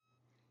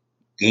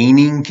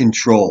Gaining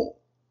control.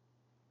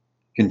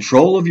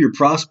 Control of your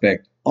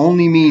prospect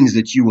only means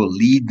that you will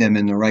lead them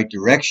in the right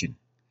direction.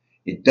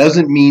 It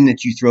doesn't mean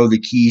that you throw the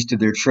keys to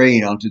their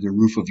trade onto the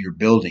roof of your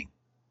building.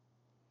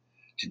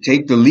 To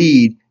take the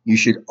lead, you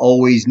should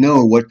always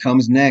know what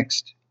comes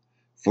next.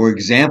 For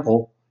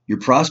example, your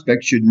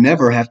prospect should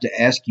never have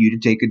to ask you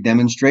to take a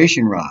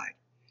demonstration ride,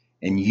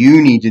 and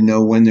you need to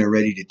know when they're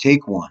ready to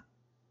take one.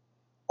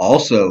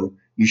 Also,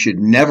 you should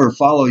never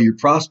follow your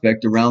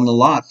prospect around the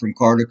lot from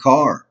car to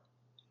car.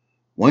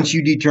 Once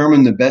you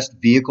determine the best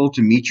vehicle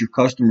to meet your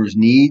customer's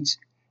needs,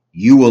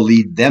 you will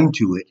lead them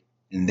to it,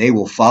 and they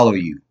will follow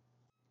you.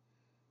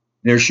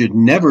 There should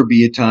never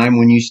be a time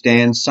when you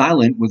stand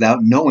silent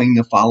without knowing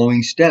the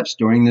following steps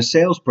during the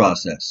sales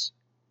process.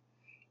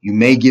 You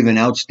may give an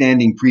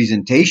outstanding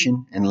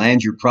presentation and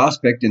land your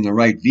prospect in the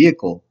right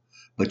vehicle,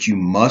 but you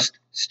must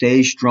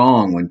stay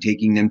strong when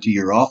taking them to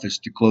your office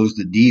to close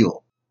the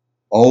deal.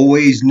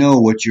 Always know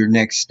what your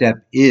next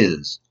step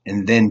is,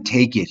 and then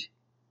take it.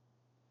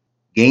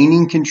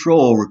 Gaining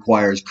control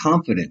requires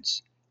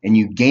confidence, and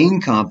you gain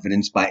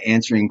confidence by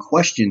answering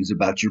questions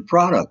about your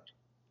product.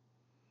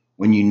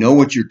 When you know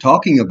what you're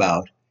talking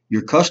about,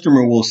 your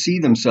customer will see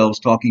themselves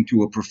talking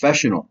to a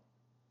professional.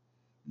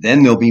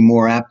 Then they'll be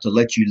more apt to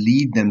let you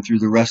lead them through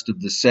the rest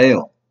of the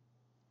sale.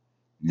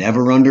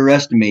 Never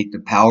underestimate the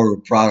power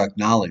of product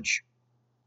knowledge.